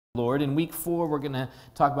Lord. In week 4, we're going to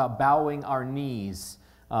talk about bowing our knees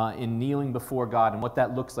in kneeling before God and what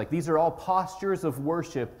that looks like. These are all postures of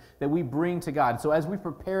worship that we bring to God. So as we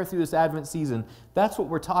prepare through this Advent season, that's what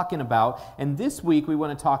we're talking about. And this week we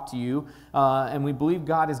want to talk to you, and we believe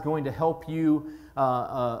God is going to help you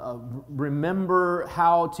remember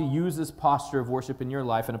how to use this posture of worship in your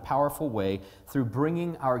life in a powerful way through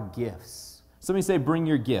bringing our gifts. Somebody say, bring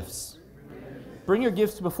your gifts. Bring your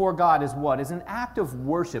gifts before God is what? Is an act of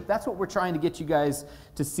worship. That's what we're trying to get you guys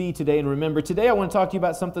to see today and remember. Today I want to talk to you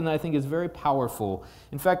about something that I think is very powerful.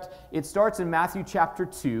 In fact, it starts in Matthew chapter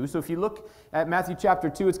 2. So if you look at Matthew chapter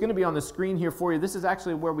 2, it's going to be on the screen here for you. This is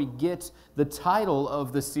actually where we get the title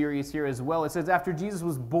of the series here as well. It says, after Jesus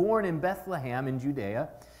was born in Bethlehem in Judea,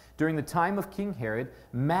 during the time of King Herod,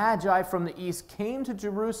 Magi from the east came to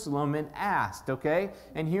Jerusalem and asked, okay?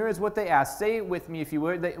 And here is what they asked. Say it with me if you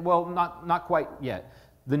would. Not quite yet.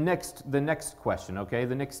 The next question, okay?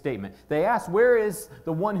 The next statement. They asked, where is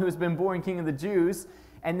the one who has been born King of the Jews?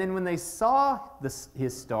 And then when they saw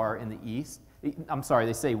his star in the east,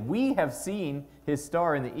 they say, we have seen his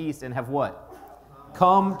star in the east and have what?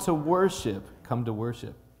 Come to worship. Come to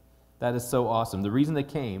worship. That is so awesome. The reason they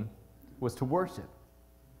came was to worship.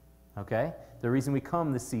 Okay? The reason we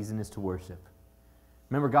come this season is to worship.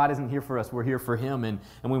 Remember, God isn't here for us. We're here for Him, and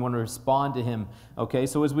we want to respond to Him. Okay?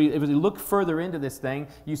 So as we look further into this thing,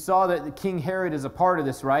 you saw that King Herod is a part of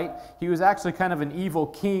this, right? He was actually kind of an evil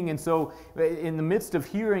king, and so in the midst of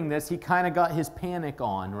hearing this, he kind of got his panic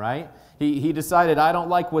on, right? He decided, I don't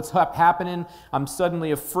like what's happening. I'm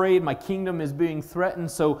suddenly afraid. My kingdom is being threatened.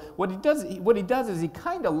 So what he does is he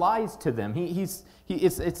kind of lies to them.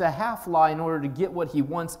 It's a half lie in order to get what he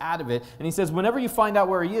wants out of it. And he says, whenever you find out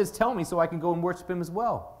where he is, tell me so I can go and worship him as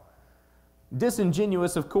well.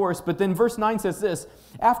 Disingenuous, of course. But then verse 9 says this,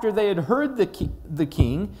 after they had heard the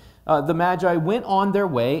king, the Magi went on their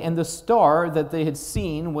way, and the star that they had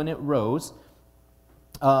seen when it rose,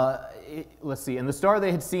 and the star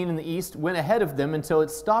they had seen in the east went ahead of them until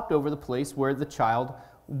it stopped over the place where the child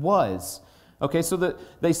was. Okay, so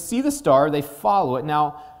they see the star, they follow it.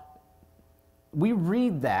 Now, we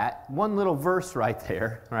read that, one little verse right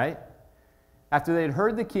there, right? After they had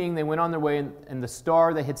heard the king, they went on their way, and the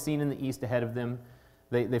star they had seen in the east ahead of them,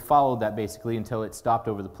 they followed that basically until it stopped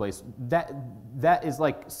over the place. That is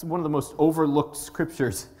like one of the most overlooked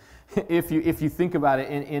scriptures if you think about it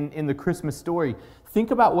in the Christmas story.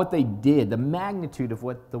 Think about what they did, the magnitude of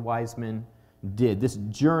what the wise men did, this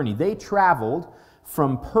journey. They traveled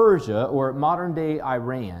from Persia, or modern-day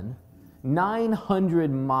Iran, 900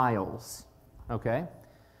 miles, okay?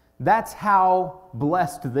 That's how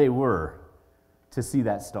blessed they were to see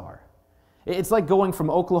that star. It's like going from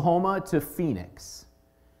Oklahoma to Phoenix.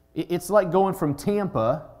 It's like going from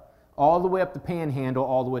Tampa all the way up the Panhandle,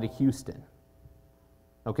 all the way to Houston.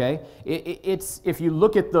 Okay, it's if you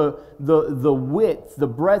look at the width, the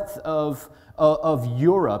breadth of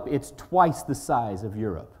Europe, it's twice the size of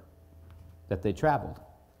Europe that they traveled.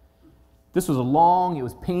 This was long, it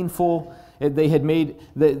was painful. They had made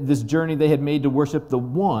this journey they had made to worship the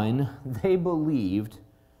one they believed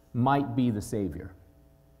might be the Savior.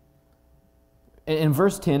 In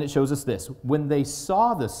verse 10, it shows us this. When they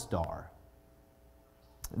saw the star,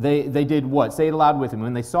 they did what? Say it aloud with me.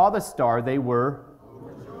 When they saw the star, they were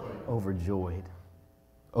overjoyed.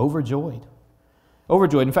 Overjoyed.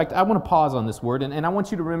 Overjoyed. In fact, I want to pause on this word, and I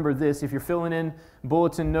want you to remember this. If you're filling in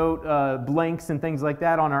bulletin note blanks and things like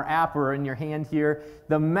that on our app or in your hand here,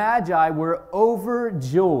 the Magi were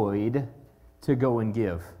overjoyed to go and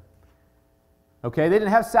give. Okay, they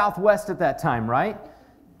didn't have Southwest at that time, right?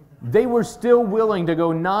 They were still willing to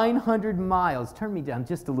go 900 miles. Turn me down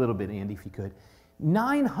just a little bit, Andy, if you could.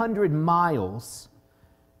 900 miles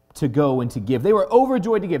to go and to give. They were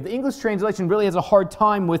overjoyed to give. The English translation really has a hard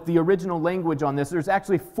time with the original language on this. There's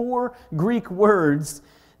actually 4 Greek words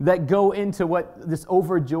that go into what this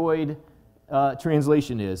overjoyed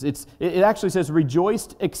translation is. It actually says,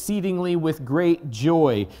 rejoiced exceedingly with great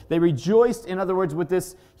joy. They rejoiced, in other words, with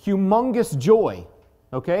this humongous joy.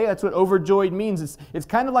 Okay, that's what overjoyed means. It's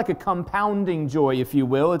kind of like a compounding joy, if you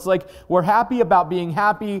will. It's like we're happy about being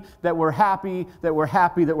happy, that we're happy, that we're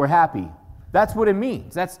happy, that we're happy. That's what it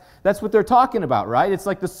means. That's what they're talking about, right? It's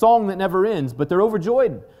like the song that never ends, but they're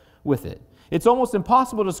overjoyed with it. It's almost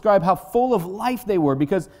impossible to describe how full of life they were,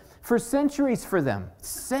 because for centuries for them,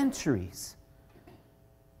 centuries,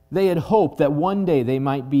 they had hoped that one day there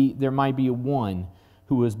might be a one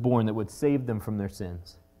who was born that would save them from their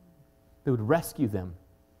sins, that would rescue them.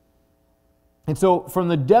 And so from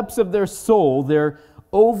the depths of their soul, they're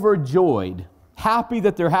overjoyed, happy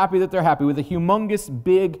that they're happy with a humongous,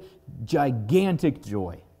 big, gigantic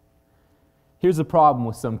joy. Here's the problem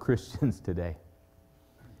with some Christians today.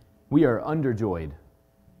 We are underjoyed.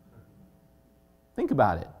 Think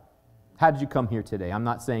about it. How did you come here today? I'm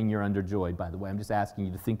not saying you're underjoyed, by the way. I'm just asking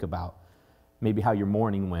you to think about maybe how your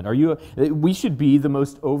morning went. We should be the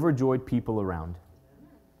most overjoyed people around.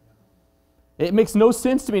 It makes no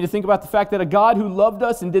sense to me to think about the fact that a God who loved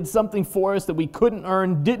us and did something for us that we couldn't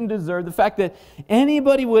earn, didn't deserve, the fact that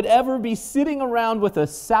anybody would ever be sitting around with a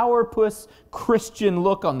sourpuss Christian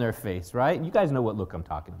look on their face, right? You guys know what look I'm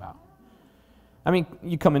talking about. I mean,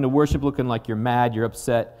 you come into worship looking like you're mad, you're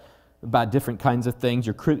upset about different kinds of things,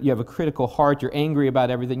 you have a critical heart, you're angry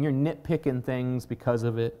about everything, you're nitpicking things because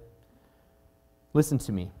of it. Listen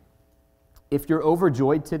to me. If you're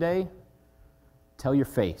overjoyed today, tell your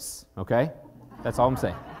face, okay? That's all I'm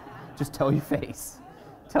saying. Just tell your face.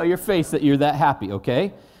 Tell your face that you're that happy,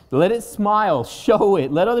 okay? Let it smile. Show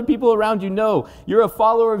it. Let other people around you know you're a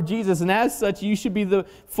follower of Jesus, and as such, you should be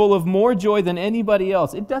full of more joy than anybody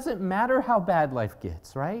else. It doesn't matter how bad life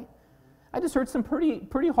gets, right? I just heard some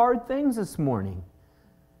pretty hard things this morning.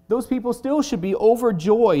 Those people still should be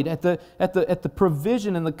overjoyed at the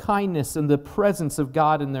provision and the kindness and the presence of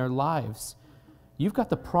God in their lives. You've got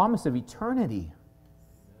the promise of eternity.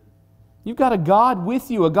 You've got a God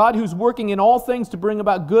with you, a God who's working in all things to bring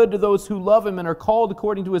about good to those who love Him and are called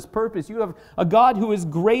according to His purpose. You have a God who is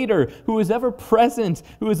greater, who is ever present,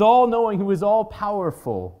 who is all-knowing, who is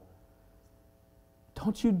all-powerful.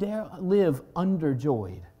 Don't you dare live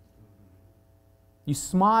underjoyed. You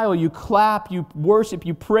smile, you clap, you worship,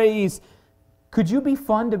 you praise. Could you be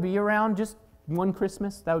fun to be around just one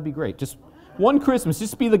Christmas? That would be great. Just one Christmas.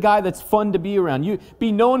 Just be the guy that's fun to be around. You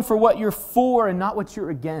be known for what you're for and not what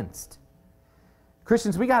you're against.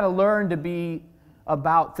 Christians, we got to learn to be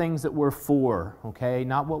about things that we're for, okay?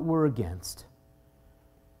 Not what we're against.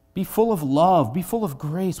 Be full of love. Be full of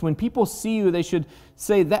grace. When people see you, they should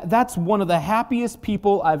say, that's one of the happiest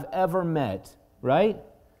people I've ever met, right?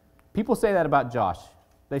 People say that about Josh.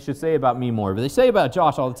 They should say about me more, but they say about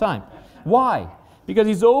Josh all the time. Why? Because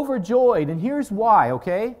he's overjoyed, and here's why,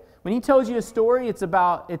 okay? When he tells you a story, it's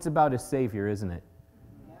about his Savior, isn't it?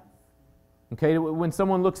 Okay, when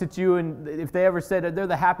someone looks at you and if they ever said they're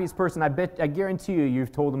the happiest person, I guarantee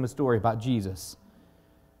you've told them a story about Jesus.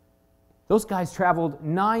 Those guys traveled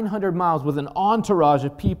 900 miles with an entourage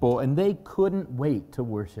of people, and they couldn't wait to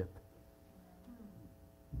worship.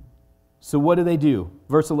 So what do?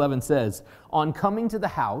 Verse 11 says, on coming to the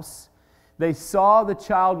house, they saw the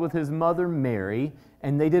child with his mother Mary,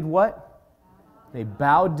 and they did what? They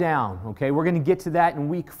bowed down. Okay, we're going to get to that in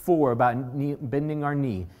week 4 about bending our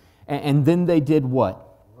knee. And then they did what?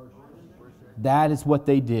 That is what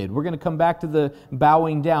they did. We're going to come back to the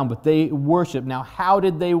bowing down, but they worshiped. Now, how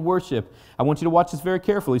did they worship? I want you to watch this very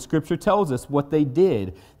carefully. Scripture tells us what they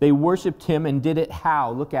did. They worshiped Him and did it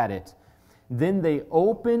how? Look at it. Then they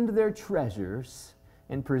opened their treasures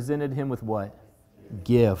and presented Him with what?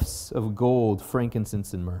 Gifts of gold,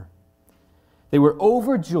 frankincense, and myrrh. They were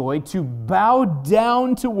overjoyed to bow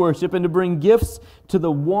down to worship and to bring gifts to the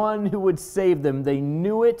one who would save them. They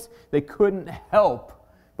knew it. They couldn't help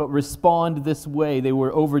but respond this way. They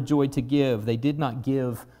were overjoyed to give. They did not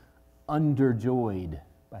give underjoyed,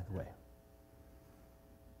 by the way.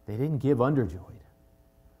 They didn't give underjoyed.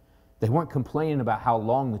 They weren't complaining about how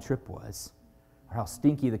long the trip was or how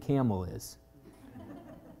stinky the camel is.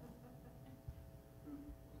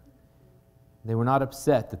 They were not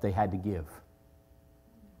upset that they had to give.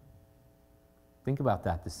 Think about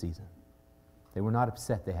that this season. They were not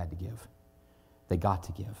upset they had to give. They got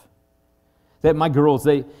to give. My girls,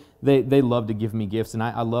 they love to give me gifts, and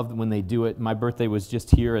I love when they do it. My birthday was just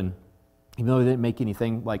here, and even though they didn't make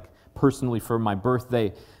anything like personally for my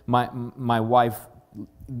birthday, my wife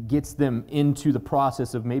gets them into the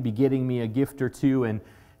process of maybe getting me a gift or two, and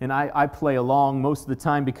I play along most of the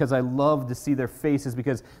time because I love to see their faces,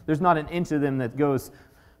 because there's not an inch of them that goes,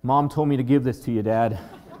 Mom told me to give this to you, Dad.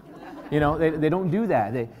 You know, they don't do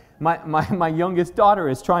that. My youngest daughter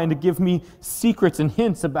is trying to give me secrets and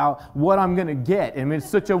hints about what I'm going to get. I mean, it's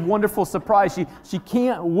such a wonderful surprise. She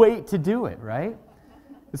can't wait to do it, right?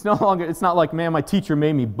 It's not like, man, my teacher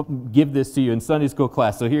made me give this to you in Sunday school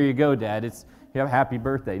class, so here you go, Dad. You have a happy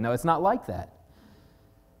birthday. No, it's not like that.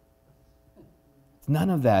 None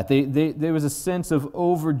of that. There was a sense of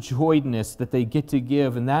overjoyedness that they get to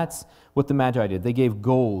give, and that's what the Magi did. They gave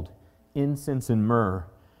gold, incense, and myrrh.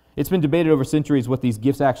 It's been debated over centuries what these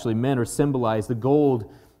gifts actually meant or symbolized. The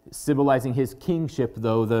gold symbolizing His kingship,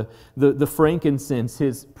 though, the frankincense,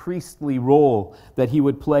 His priestly role that He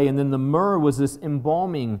would play, and then the myrrh was this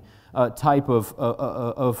embalming type of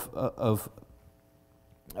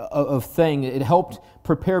thing. It helped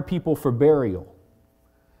prepare people for burial.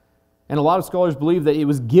 And a lot of scholars believe that it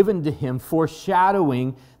was given to him,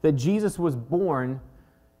 foreshadowing that Jesus was born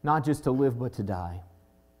not just to live but to die.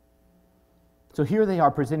 So here they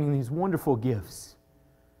are presenting these wonderful gifts.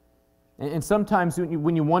 And sometimes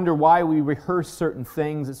when you wonder why we rehearse certain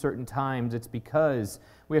things at certain times, it's because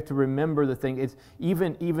we have to remember the thing. It's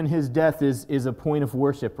even his death is a point of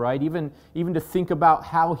worship, right? Even to think about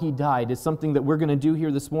how he died is something that we're going to do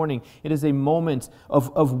here this morning. It is a moment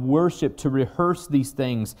of worship to rehearse these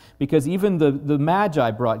things, because even the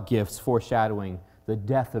Magi brought gifts foreshadowing the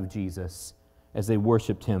death of Jesus as they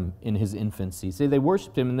worshiped him in his infancy. See, they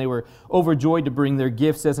worshiped him and they were overjoyed to bring their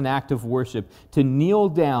gifts as an act of worship, to kneel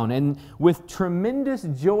down, and with tremendous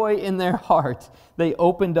joy in their heart, they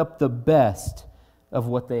opened up the best of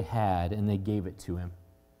what they had and they gave it to him.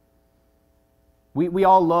 We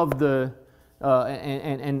all love the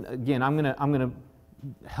and again, I'm gonna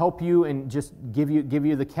help you and just give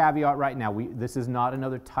you the caveat right now. This is not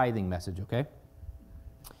another tithing message, okay?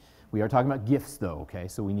 We are talking about gifts, though, okay?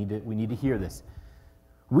 So we need to hear this.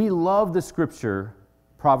 We love the scripture,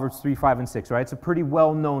 Proverbs 3, 5, and 6, right? It's a pretty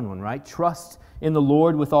well-known one, right? Trust in the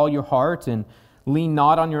Lord with all your heart and lean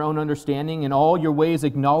not on your own understanding. In all your ways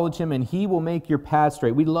acknowledge him, and he will make your path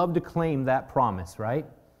straight. We love to claim that promise, right?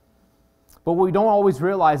 But what we don't always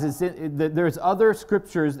realize is that there's other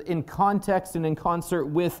scriptures in context and in concert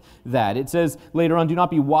with that. It says later on, do not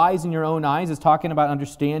be wise in your own eyes. It's talking about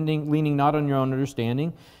understanding, leaning not on your own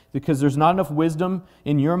understanding, because there's not enough wisdom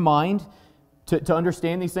in your mind to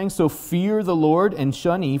understand these things. So fear the Lord and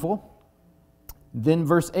shun evil. Then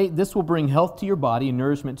verse 8, this will bring health to your body and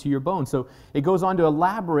nourishment to your bones. So it goes on to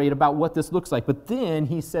elaborate about what this looks like. But then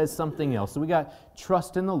he says something else. So we got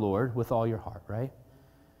trust in the Lord with all your heart, right?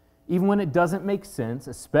 Even when it doesn't make sense,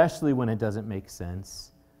 especially when it doesn't make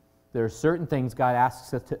sense, there are certain things God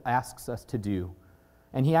asks us to do.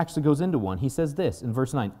 And he actually goes into one. He says this in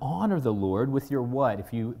verse 9, honor the Lord with your what?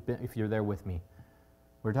 If you're there with me.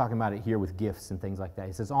 We're talking about it here with gifts and things like that.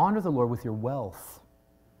 He says, honor the Lord with your wealth,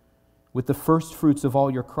 with the first fruits of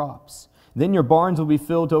all your crops. Then your barns will be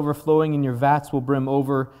filled to overflowing, and your vats will brim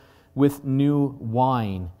over with new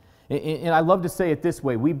wine. And I love to say it this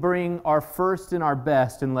way. We bring our first and our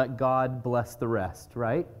best and let God bless the rest,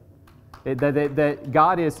 right? That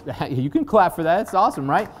God is, you can clap for that, it's awesome,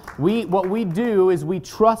 right? What we do is we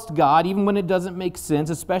trust God even when it doesn't make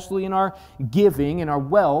sense, especially in our giving and our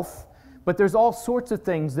wealth, but there's all sorts of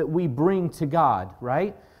things that we bring to God,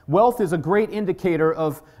 right? Wealth is a great indicator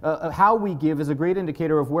of how we give, is a great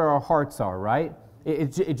indicator of where our hearts are, right? It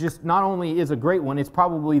just not only is a great one, it's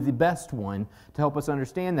probably the best one to help us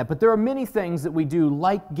understand that. But there are many things that we do,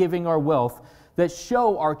 like giving our wealth, that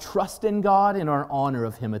show our trust in God and our honor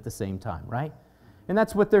of him at the same time, right? And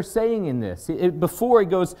that's what they're saying in this. Before it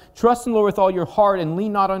goes, trust in the Lord with all your heart and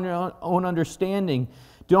lean not on your own understanding.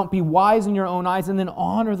 Don't be wise in your own eyes, and then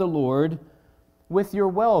honor the Lord with your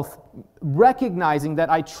wealth, recognizing that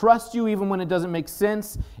I trust you even when it doesn't make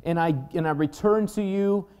sense, and I return to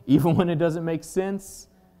you even when it doesn't make sense,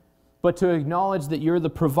 but to acknowledge that you're the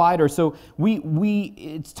provider. So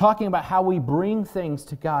it's talking about how we bring things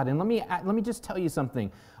to God. And let me just tell you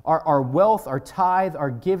something. Our wealth, our tithe, our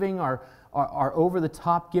giving, our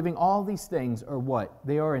over-the-top giving, all these things are what?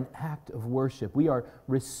 They are an act of worship. We are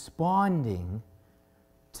responding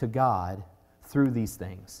to God through these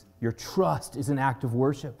things. Your trust is an act of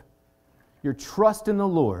worship. Your trust in the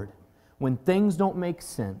Lord, when things don't make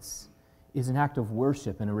sense, is an act of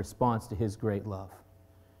worship and a response to his great love.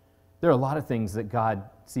 There are a lot of things that God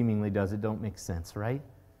seemingly does that don't make sense, right?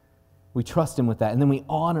 We trust him with that, and then we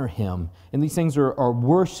honor him. And these things are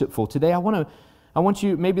worshipful. Today I want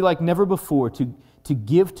you, maybe like never before, to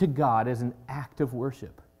give to God as an act of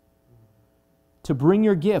worship. To bring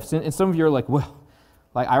your gifts. And some of you are like, well,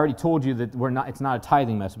 like I already told you that it's not a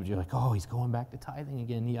tithing message. You're like, oh, he's going back to tithing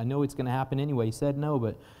again. I know it's going to happen anyway. He said no,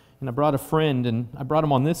 but I brought a friend, and I brought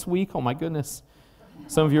him on this week. Oh my goodness.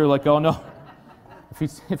 Some of you are like, oh no.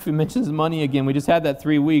 If he mentions money again, we just had that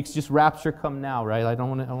 3 weeks. Just rapture come now, right? I don't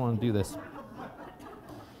want to do this.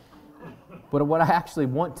 But what I actually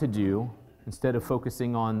want to do, instead of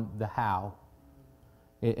focusing on the how,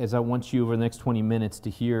 is I want you over the next 20 minutes to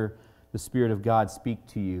hear the Spirit of God speak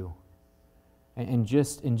to you, and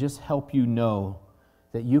just help you know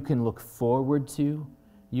that you can look forward to,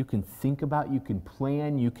 you can think about, you can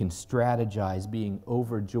plan, you can strategize being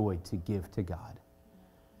overjoyed to give to God,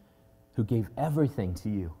 who gave everything to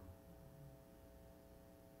you.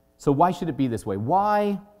 So why should it be this way?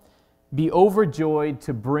 Why be overjoyed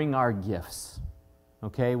to bring our gifts?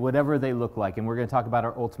 Okay, whatever they look like, and we're going to talk about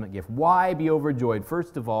our ultimate gift. Why be overjoyed?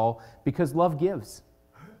 First of all, because love gives,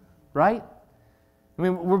 right? I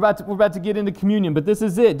mean, we're about to get into communion, but this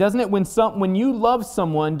is it. Doesn't it? When you love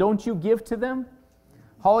someone, don't you give to them?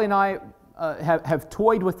 Holly and I have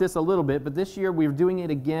toyed with this a little bit, but this year we're doing it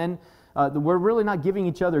again. We're really not giving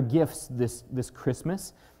each other gifts this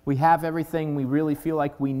Christmas. We have everything we really feel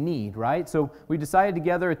like we need, right? So we decided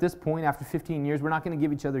together at this point, after 15 years, we're not going to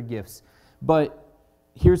give each other gifts. But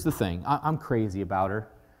here's the thing. I'm crazy about her.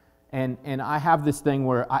 And I have this thing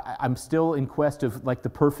where I'm still in quest of like the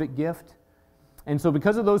perfect gift. And so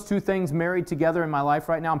because of those two things married together in my life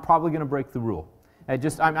right now, I'm probably going to break the rule.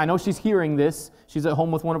 I know she's hearing this. She's at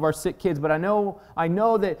home with one of our sick kids, but I know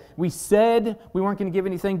that we said we weren't going to give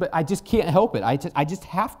anything, but I just can't help it. I just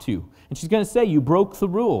have to. And she's going to say, you broke the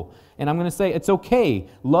rule. And I'm going to say, it's okay.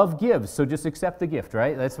 Love gives, so just accept the gift,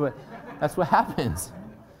 right? That's what happens.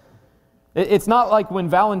 It's not like when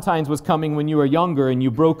Valentine's was coming when you were younger and you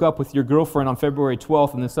broke up with your girlfriend on February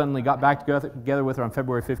 12th and then suddenly got back together with her on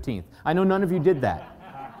February 15th. I know none of you did that.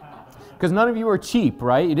 Because none of you are cheap,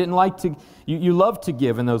 right? You didn't like to, you love to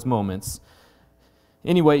give in those moments.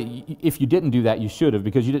 Anyway, if you didn't do that, you should have,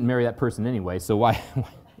 because you didn't marry that person anyway. So why?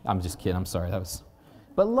 I'm just kidding. I'm sorry.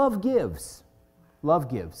 But love gives. Love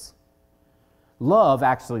gives. Love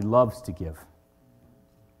actually loves to give.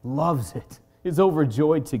 Loves it. Is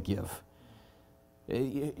overjoyed to give.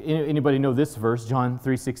 Anybody know this verse, John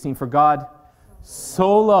 3:16? For God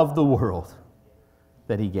so loved the world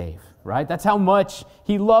that He gave. Right? That's how much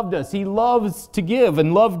He loved us. He loves to give,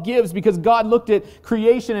 and love gives because God looked at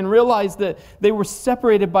creation and realized that they were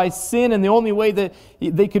separated by sin, and the only way that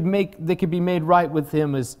they could be made right with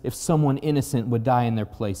Him is if someone innocent would die in their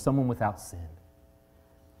place, someone without sin.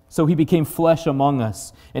 So He became flesh among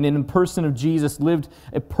us, and in the person of Jesus lived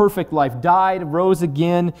a perfect life, died, rose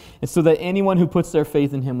again, and so that anyone who puts their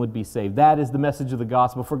faith in Him would be saved. That is the message of the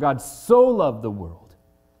gospel. For God so loved the world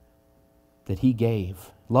that He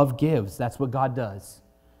gave. Love gives. That's what God does.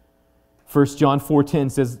 1 John 4:10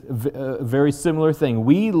 says a very similar thing.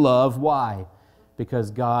 We love, why?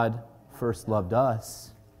 Because God first loved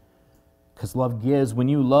us. Because love gives. When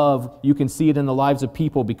you love, you can see it in the lives of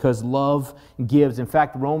people because love gives. In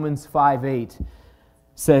fact, Romans 5:8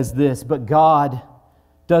 says this, but God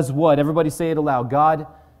does what? Everybody say it aloud. God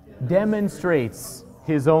demonstrates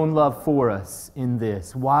His own love for us in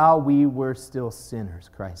this. While we were still sinners,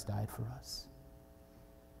 Christ died for us.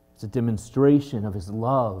 It's a demonstration of His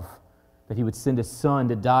love that He would send His Son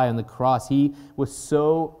to die on the cross. He was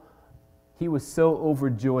so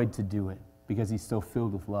overjoyed to do it because He's so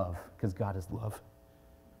filled with love, because God is love.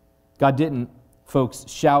 God didn't, folks,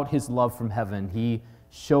 shout His love from heaven. He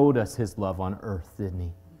showed us His love on earth, didn't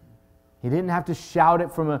He? He didn't have to shout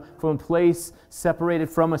it from a place separated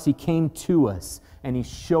from us. He came to us, and He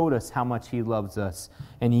showed us how much He loves us,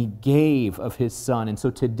 and He gave of His Son. And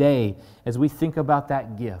so today, as we think about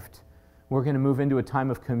that gift, we're going to move into a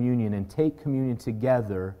time of communion and take communion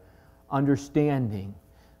together, understanding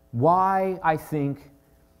why I think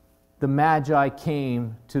the Magi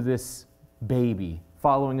came to this baby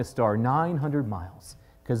following a star 900 miles,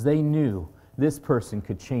 because they knew this person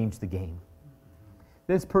could change the game.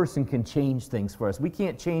 This person can change things for us. We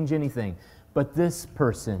can't change anything, but this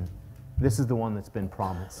person, this is the one that's been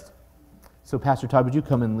promised. So Pastor Todd, would you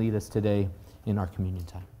come and lead us today in our communion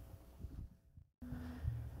time?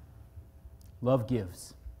 Love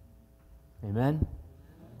gives. Amen?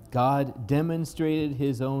 God demonstrated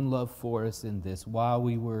His own love for us in this. While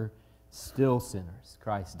we were still sinners,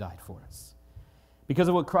 Christ died for us. Because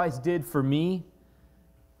of what Christ did for me,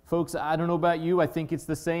 folks, I don't know about you, I think it's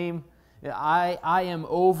the same. I am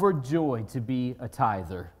overjoyed to be a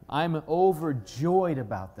tither. I'm overjoyed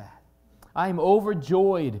about that. I'm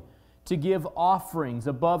overjoyed to give offerings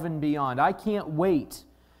above and beyond. I can't wait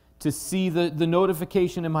to see the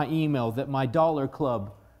notification in my email that my Dollar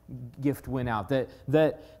Club gift went out,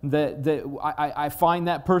 that I find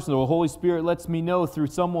that person, the Holy Spirit lets me know through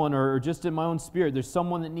someone or just in my own spirit, there's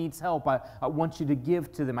someone that needs help. I want you to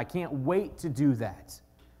give to them. I can't wait to do that.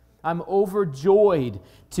 I'm overjoyed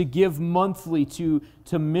to give monthly to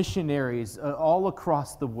missionaries all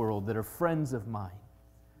across the world that are friends of mine.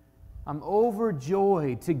 I'm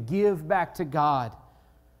overjoyed to give back to God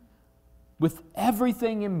with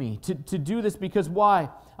everything in me to do this, because why?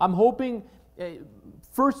 I'm hoping,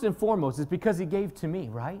 first and foremost, it's because He gave to me,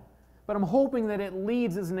 right? But I'm hoping that it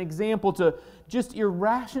leads as an example to just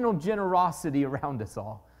irrational generosity around us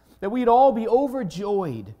all. That we'd all be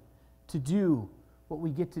overjoyed to do what we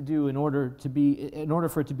get to do in order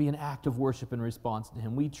for it to be an act of worship in response to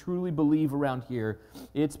Him. We truly believe around here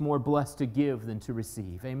it's more blessed to give than to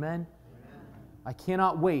receive. Amen? Amen. I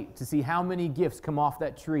cannot wait to see how many gifts come off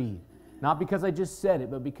that tree. Not because I just said it,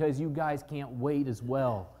 but because you guys can't wait as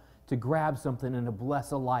well to grab something and to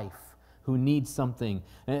bless a life who needs something,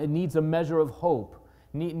 and needs a measure of hope,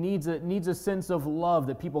 needs a sense of love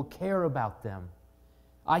that people care about them.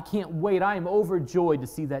 I can't wait. I am overjoyed to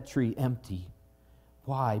see that tree empty.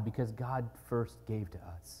 Why? Because God first gave to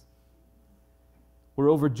us.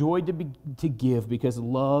 We're overjoyed to give because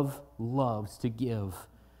love loves to give.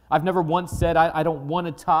 I've never once said, I don't want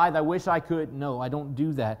to tithe. I wish I could. No, I don't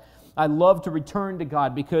do that. I love to return to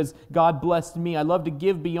God because God blessed me. I love to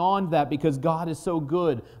give beyond that because God is so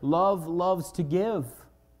good. Love loves to give.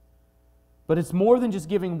 But it's more than just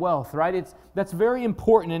giving wealth, right? That's very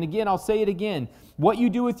important. And again, I'll say it again. What you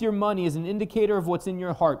do with your money is an indicator of what's in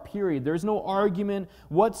your heart, period. There's no argument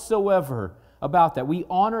whatsoever about that. We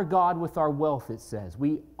honor God with our wealth, it says.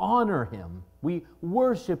 We honor Him. We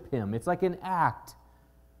worship Him. It's like an act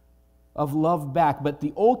of love back. But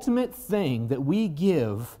the ultimate thing that we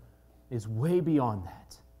give is way beyond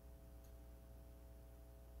that.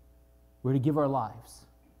 We're to give our lives.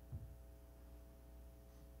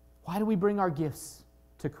 Why do we bring our gifts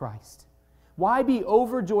to Christ? Why be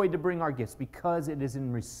overjoyed to bring our gifts? Because it is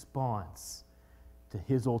in response to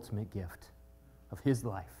His ultimate gift of His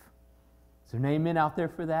life. Is there an amen out there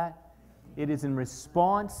for that? It is in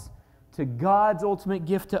response to God's ultimate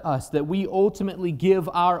gift to us that we ultimately give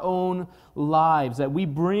our own lives, that we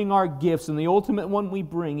bring our gifts, and the ultimate one we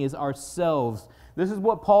bring is ourselves. This is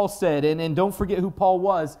what Paul said, and don't forget who Paul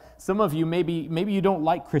was. Some of you, maybe you don't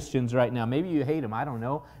like Christians right now. Maybe you hate them, I don't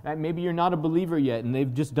know. Maybe you're not a believer yet, and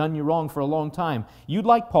they've just done you wrong for a long time. You'd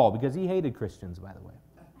like Paul because he hated Christians, by the way.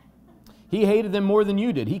 He hated them more than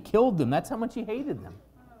you did. He killed them. That's how much he hated them.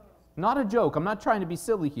 Not a joke. I'm not trying to be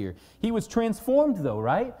silly here. He was transformed though,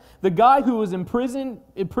 right? The guy who was imprisoning,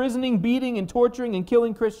 beating, and torturing and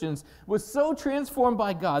killing Christians was so transformed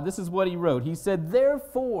by God. This is what he wrote. He said,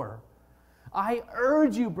 "Therefore, I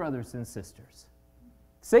urge you, brothers and sisters."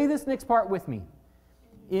 Say this next part with me.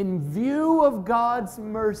 In view of God's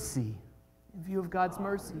mercy. In view of God's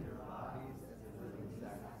mercy.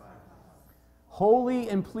 Holy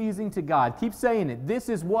and pleasing to God. Keep saying it. This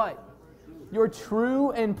is what? Your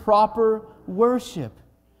true and proper worship.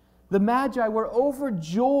 The Magi were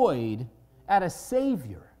overjoyed at a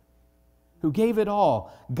Savior who gave it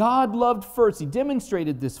all. God loved first. He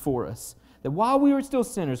demonstrated this for us, that while we were still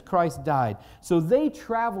sinners, Christ died. So they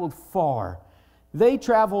traveled far. They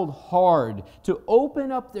traveled hard to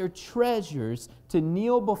open up their treasures, to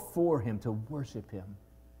kneel before Him, to worship Him.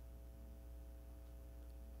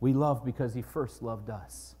 We love because He first loved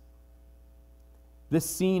us. This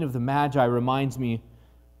scene of the Magi reminds me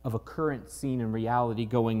of a current scene in reality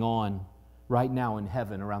going on right now in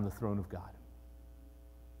heaven around the throne of God.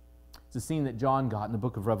 It's a scene that John got in the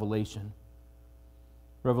book of Revelation.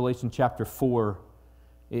 Revelation chapter 4,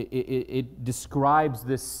 it describes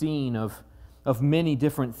this scene of many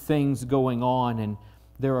different things going on, and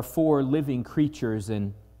there are 4 living creatures,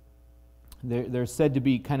 and they're said to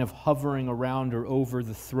be kind of hovering around or over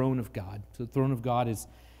the throne of God. So the throne of God is,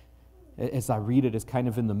 as I read it, is kind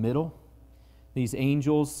of in the middle. These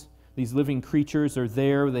angels, these living creatures are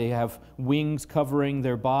there. They have wings covering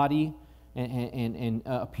their body and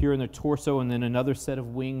appear in their torso, and then another set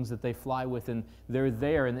of wings that they fly with, and they're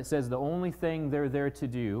there. And it says the only thing they're there to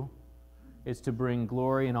do is to bring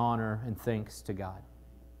glory and honor and thanks to God.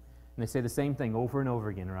 And they say the same thing over and over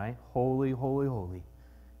again, right? Holy, holy, holy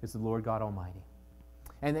is the Lord God Almighty.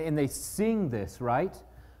 And they sing this, right?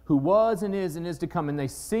 Who was and is to come. And they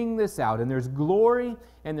sing this out. And there's glory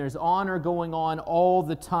and there's honor going on all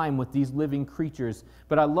the time with these living creatures.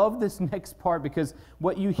 But I love this next part, because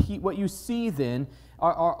what you see then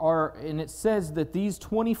are and it says that these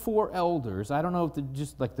 24 elders, I don't know if they're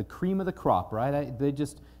just like the cream of the crop, right?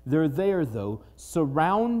 They're there though,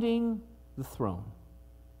 surrounding the throne.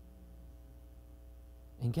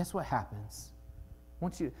 And guess what happens?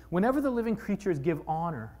 Whenever the living creatures give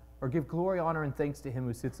honor, or give glory, honor, and thanks to Him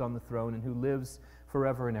who sits on the throne and who lives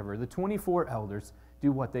forever and ever, the 24 elders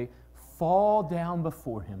do what? They fall down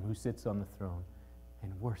before Him who sits on the throne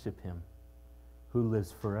and worship Him who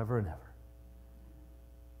lives forever and ever.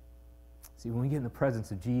 See, when we get in the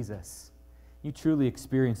presence of Jesus, you truly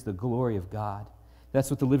experience the glory of God. That's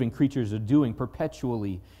what the living creatures are doing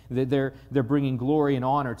perpetually. They're bringing glory and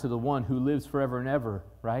honor to the one who lives forever and ever,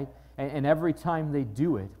 right? And every time they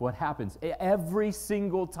do it, what happens? Every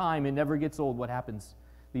single time, it never gets old. What happens?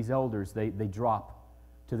 These elders, they drop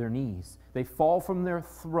to their knees. They fall from their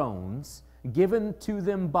thrones, given to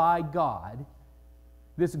them by God,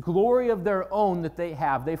 this glory of their own that they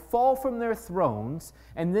have. They fall from their thrones,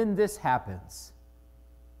 and then this happens.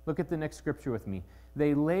 Look at the next scripture with me.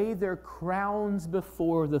 They lay their crowns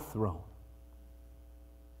before the throne.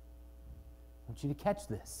 I want you to catch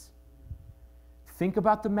this. Think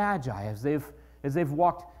about the Magi as they've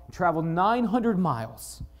traveled 900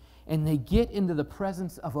 miles, and they get into the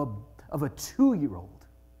presence of a 2-year-old.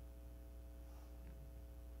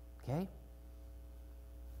 Okay?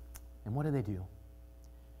 And what do?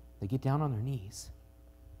 They get down on their knees,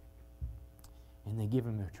 and they give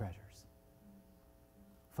him their treasures.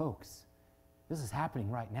 Folks, this is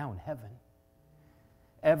happening right now in heaven.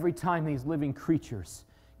 Every time these living creatures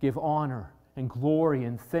give honor and glory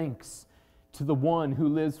and thanks to the one who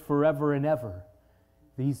lives forever and ever,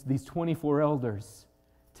 these 24 elders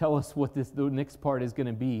tell us what the next part is going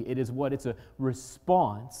to be. It's a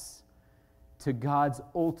response to God's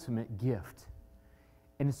ultimate gift.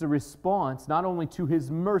 And it's a response not only to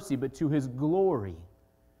His mercy, but to His glory.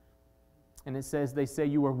 And it says, they say,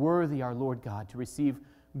 "You are worthy, our Lord God, to receive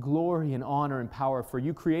glory and honor and power, for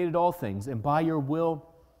you created all things, and by your will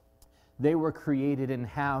they were created and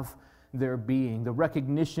have their being." The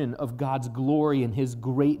recognition of God's glory and His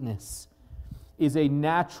greatness is a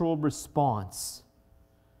natural response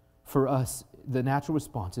for us. The natural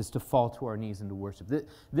response is to fall to our knees and to worship.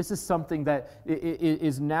 This is something that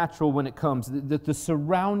is natural when it comes. The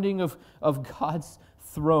surrounding of God's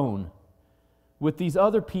throne with these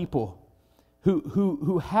other people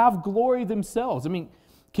who have glory themselves. I mean,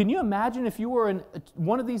 can you imagine if you were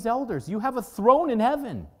one of these elders? You have a throne in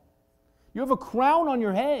heaven. You have a crown on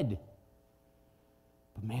your head.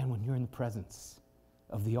 But man, when you're in the presence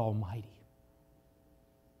of the Almighty,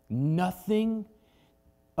 nothing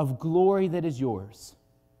of glory that is yours,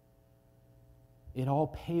 it all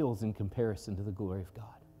pales in comparison to the glory of God.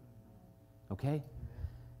 Okay?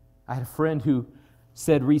 I had a friend who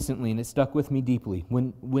said recently, and it stuck with me deeply,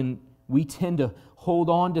 when we tend to hold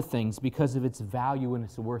on to things because of its value and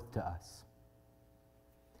its worth to us.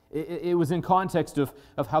 It was in context of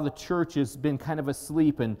how the church has been kind of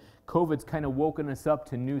asleep, and COVID's kind of woken us up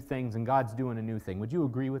to new things, and God's doing a new thing. Would you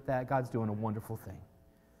agree with that? God's doing a wonderful thing.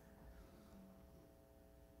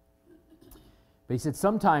 But he said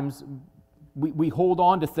sometimes we hold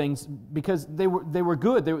on to things because they were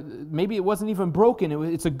good. Maybe it wasn't even broken.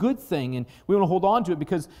 It's a good thing, and we want to hold on to it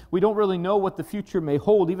because we don't really know what the future may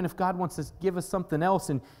hold, even if God wants to give us something else.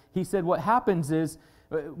 And he said what happens is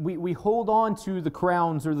we hold on to the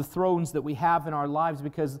crowns or the thrones that we have in our lives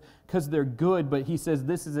because they're good, but he says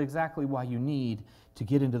this is exactly why you need to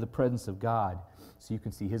get into the presence of God so you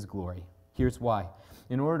can see His glory. Here's why.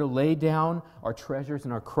 In order to lay down our treasures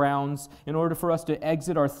and our crowns, in order for us to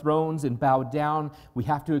exit our thrones and bow down, we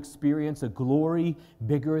have to experience a glory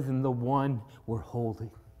bigger than the one we're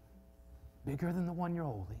holding. Bigger than the one you're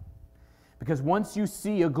holding. Because once you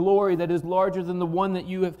see a glory that is larger than the one that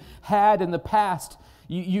you have had in the past,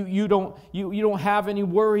 you don't have any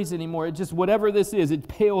worries anymore. It just, whatever this is, it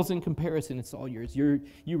pales in comparison. It's all yours. You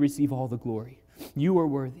receive all the glory. You are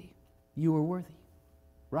worthy. You are worthy.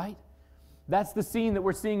 Right? That's the scene that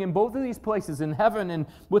we're seeing in both of these places, in heaven and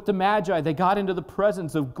with the Magi. They got into the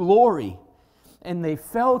presence of glory, and they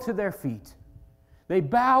fell to their feet. They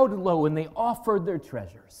bowed low, and they offered their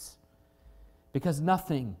treasures, because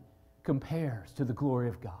nothing compares to the glory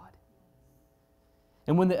of God.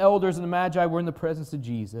 And when the elders and the Magi were in the presence of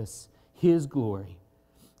Jesus, His glory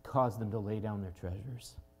caused them to lay down their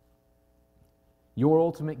treasures. Your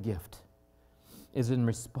ultimate gift is in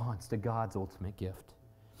response to God's ultimate gift.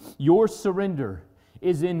 Your surrender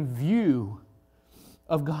is in view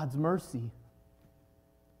of God's mercy.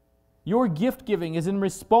 Your gift giving is in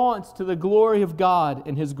response to the glory of God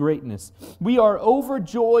and His greatness. We are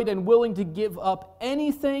overjoyed and willing to give up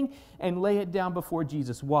anything and lay it down before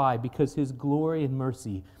Jesus. Why? Because His glory and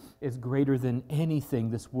mercy is greater than anything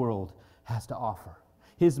this world has to offer.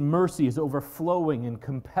 His mercy is overflowing and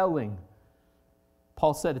compelling.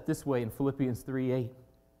 Paul said it this way in Philippians 3:8.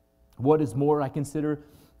 What is more, I consider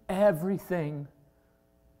everything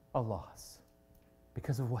a loss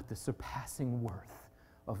because of what? The surpassing worth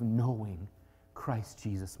of knowing Christ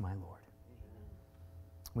Jesus my Lord.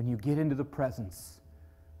 When you get into the presence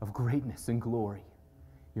of greatness and glory,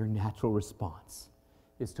 your natural response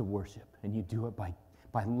is to worship, and you do it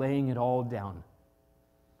by laying it all down,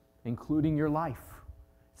 including your life.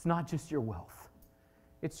 It's not just your wealth.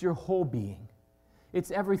 It's your whole being.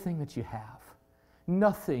 It's everything that you have.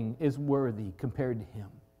 Nothing is worthy compared to Him.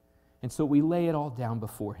 And so we lay it all down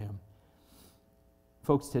before Him.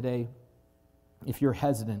 Folks, today, if you're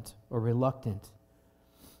hesitant or reluctant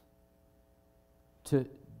to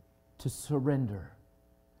surrender,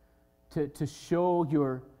 to show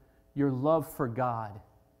your love for God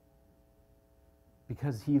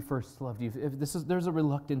because He first loved you, if there's a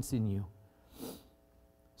reluctance in you,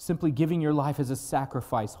 simply giving your life as a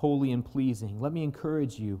sacrifice, holy and pleasing, let me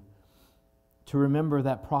encourage you to remember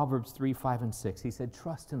that Proverbs 3, 5, and 6. He said,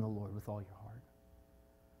 trust in the Lord with all your heart.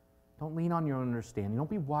 Don't lean on your own understanding. Don't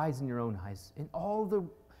be wise in your own eyes. In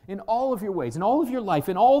all of your ways, in all of your life,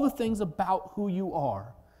 in all the things about who you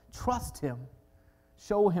are, trust Him.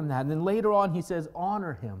 Show Him that. And then later on he says,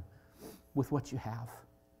 honor Him with what you have.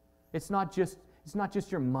 It's not just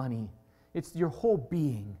your money. It's your whole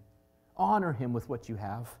being. Honor Him with what you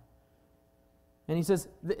have. And he says,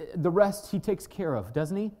 the rest He takes care of,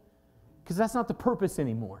 doesn't He? Because that's not the purpose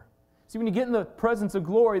anymore. See, when you get in the presence of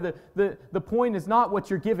glory, the point is not what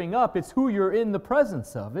you're giving up, it's who you're in the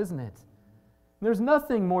presence of, isn't it? There's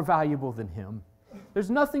nothing more valuable than Him.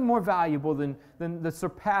 There's nothing more valuable than the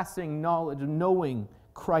surpassing knowledge of knowing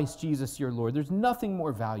Christ Jesus your Lord. There's nothing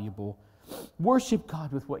more valuable. Worship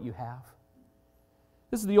God with what you have.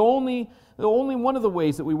 This is the only one of the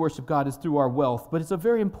ways that we worship God is through our wealth, but it's a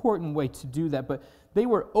very important way to do that. But they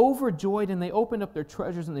were overjoyed and they opened up their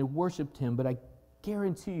treasures and they worshiped Him. But I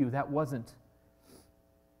guarantee you that was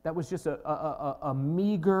just a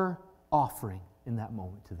meager offering in that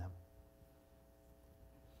moment to them.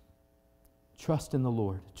 Trust in the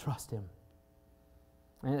Lord. Trust Him.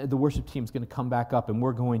 And the worship team is going to come back up and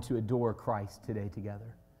we're going to adore Christ today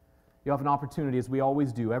together. You have an opportunity, as we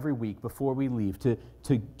always do every week before we leave, to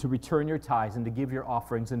return your tithes and to give your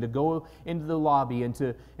offerings and to go into the lobby and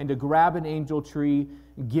to grab an angel tree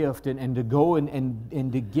gift and to go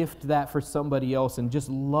and to gift that for somebody else and just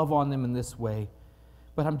love on them in this way.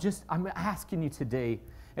 But I'm asking you today,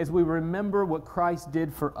 as we remember what Christ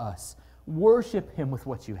did for us, worship Him with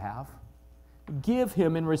what you have. Give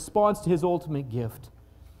Him in response to His ultimate gift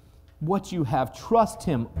what you have. Trust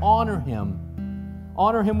Him. Honor Him.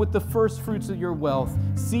 Honor Him with the first fruits of your wealth.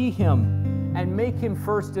 See Him and make Him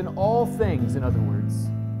first in all things, in other words.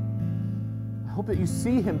 I hope that you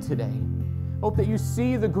see Him today. I hope that you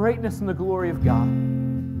see the greatness and the glory of God.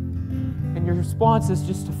 And your response is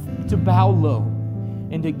just to bow low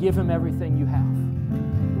and to give Him everything you have.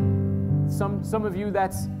 Some of you,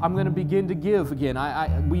 I'm going to begin to give again.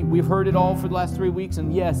 We've heard it all for the last 3 weeks,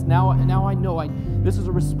 and yes, now I know this is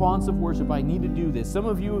a response of worship. I need to do this. Some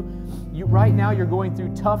of you right now, you're going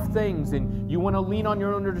through tough things, and you want to lean on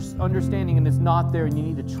your own understanding, and it's not there, and you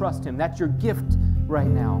need to trust Him. That's your gift right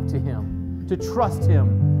now to Him, to trust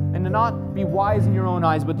Him, and to not be wise in your own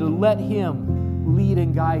eyes, but to let Him lead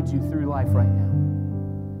and guide you through life right now.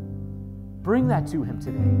 Bring that to Him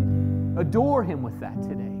today. Adore Him with that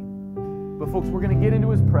today. But folks, we're going to get into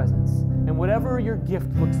His presence. And whatever your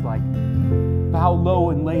gift looks like, bow low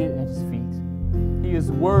and lay it at His feet. He is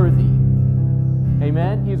worthy.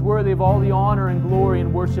 Amen? He is worthy of all the honor and glory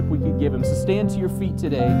and worship we could give Him. So stand to your feet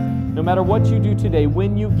today. No matter what you do today,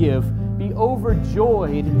 when you give, be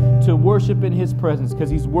overjoyed to worship in His presence because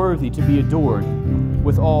He's worthy to be adored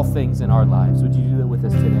with all things in our lives. Would you do that with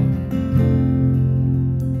us today?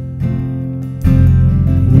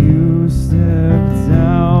 You stepped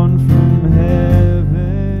down from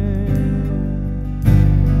heaven,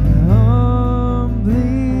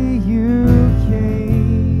 humbly you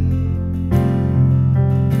came,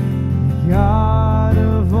 God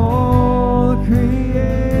of all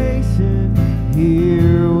creation,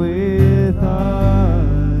 here with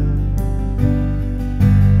us,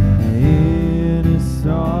 in a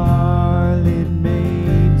starlit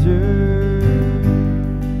manger.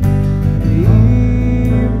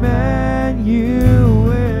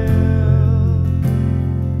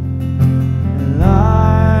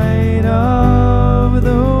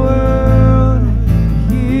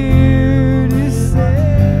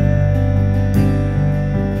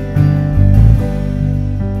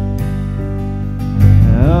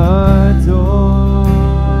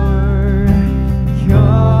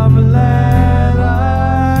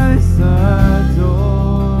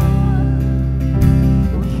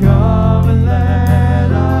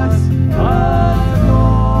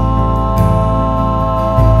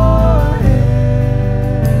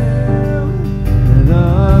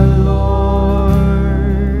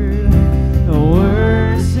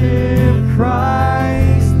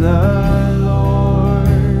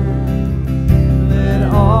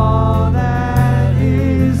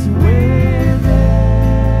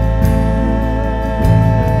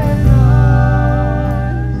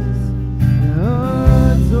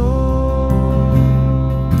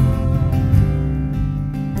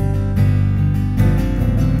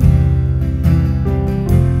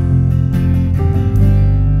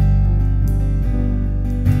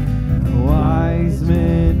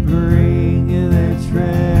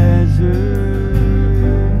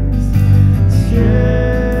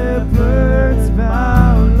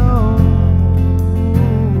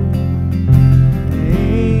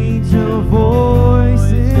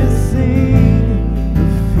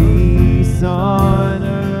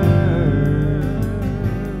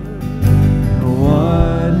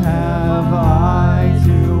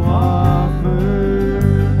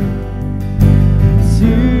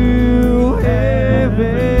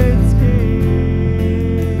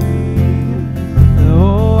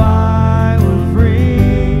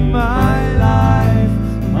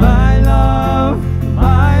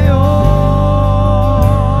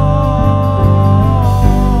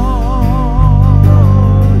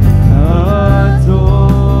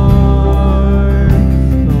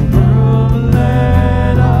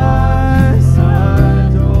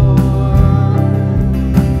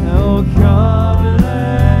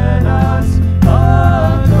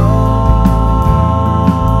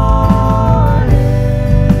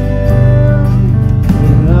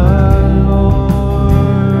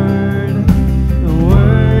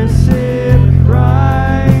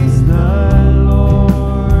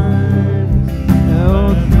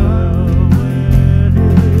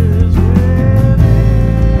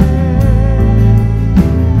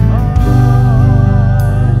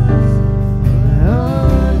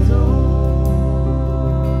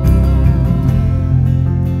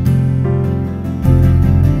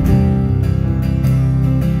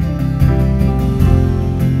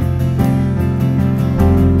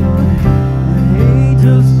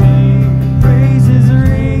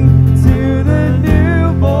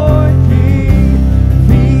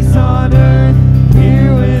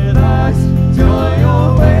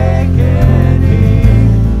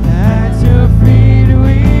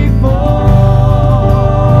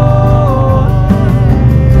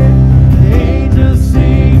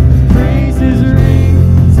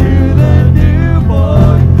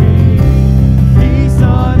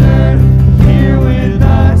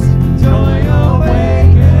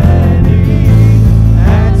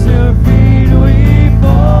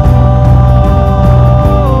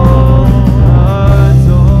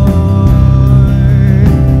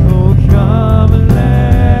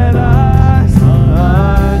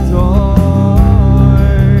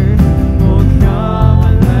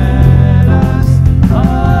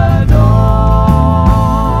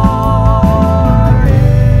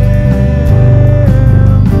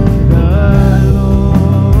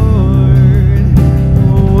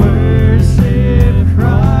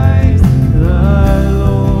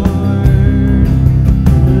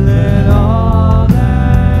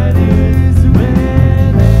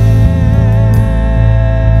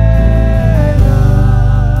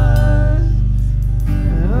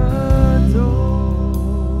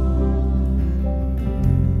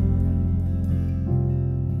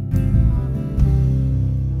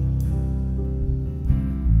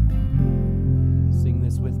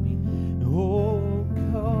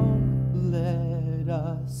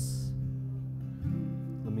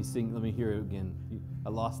 Let me hear it again. I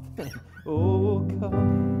lost it. Oh,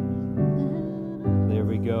 come. There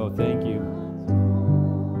we go. Thank you.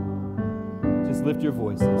 Just lift your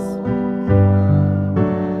voices.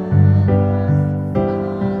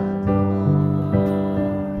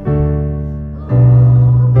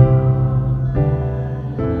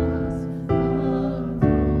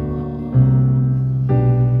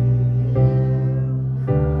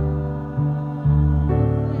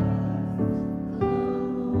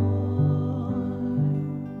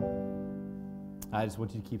 I just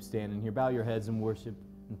want you to keep standing here. Bow your heads and worship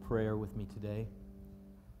and prayer with me today.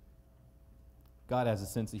 God has a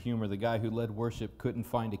sense of humor. The guy who led worship couldn't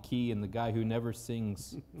find a key, and the guy who never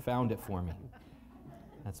sings found it for me.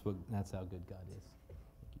 That's how good God is.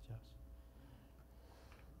 Thank you, Josh.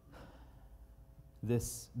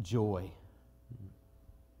 This joy.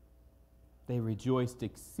 They rejoiced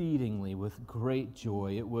exceedingly with great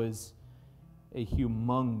joy. It was a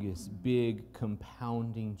humongous, big,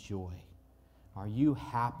 compounding joy. Are you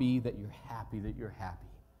happy that you're happy that you're happy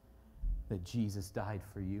that Jesus died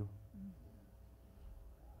for you?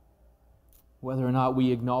 Whether or not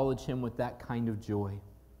we acknowledge him with that kind of joy,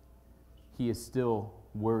 he is still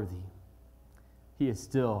worthy. He is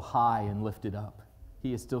still high and lifted up.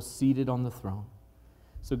 He is still seated on the throne.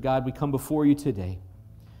 So God, we come before you today,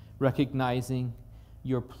 recognizing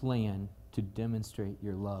your plan to demonstrate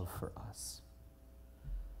your love for us.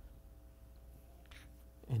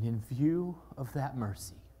 And in view of that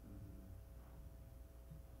mercy,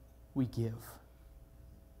 we give.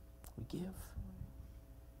 We give.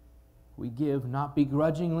 We give not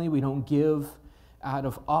begrudgingly. We don't give out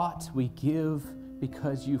of aught. We give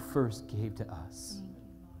because you first gave to us.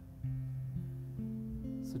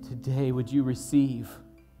 So today, would you receive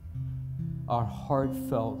our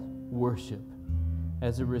heartfelt worship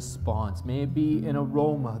as a response? May it be an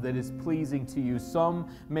aroma that is pleasing to you. Some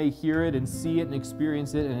may hear it and see it and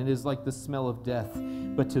experience it, and it is like the smell of death.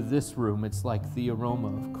 But to this room, it's like the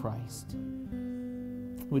aroma of Christ.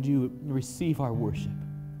 Would you receive our worship?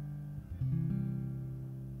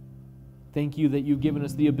 Thank you that you've given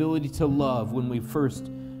us the ability to love when we first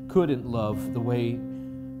couldn't love the way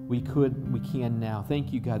we can now.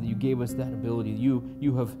 Thank you, God, that you gave us that ability.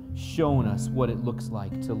 You have shown us what it looks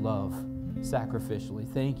like to love sacrificially.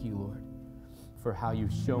 Thank you, Lord, for how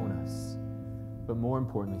you've shown us. But more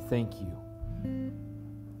importantly, thank you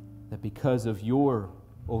that because of your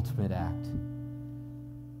ultimate act,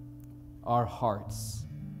 our hearts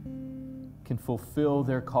can fulfill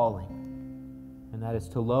their calling, and that is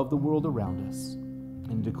to love the world around us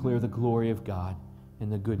and declare the glory of God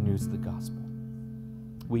and the good news of the gospel.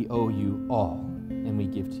 We owe you all, and we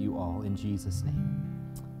give to you all in Jesus' name.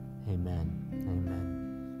 Amen. Amen.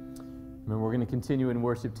 Remember, we're going to continue in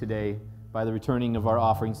worship today by the returning of our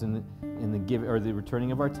offerings and the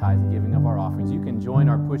returning of our tithes and giving of our offerings. You can join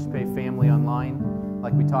our PushPay family online,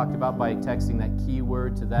 like we talked about, by texting that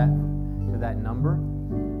keyword to that number.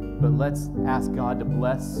 But let's ask God to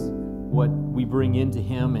bless what we bring into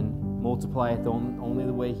Him and multiply it only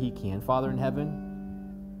the way He can. Father in heaven,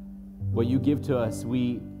 what you give to us,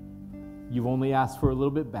 you've only asked for a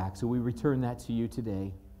little bit back, so we return that to you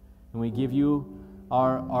today. And we give you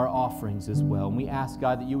our offerings as well. And we ask,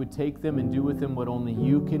 God, that you would take them and do with them what only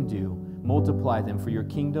you can do. Multiply them for your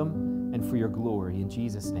kingdom and for your glory. In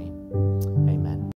Jesus' name, amen.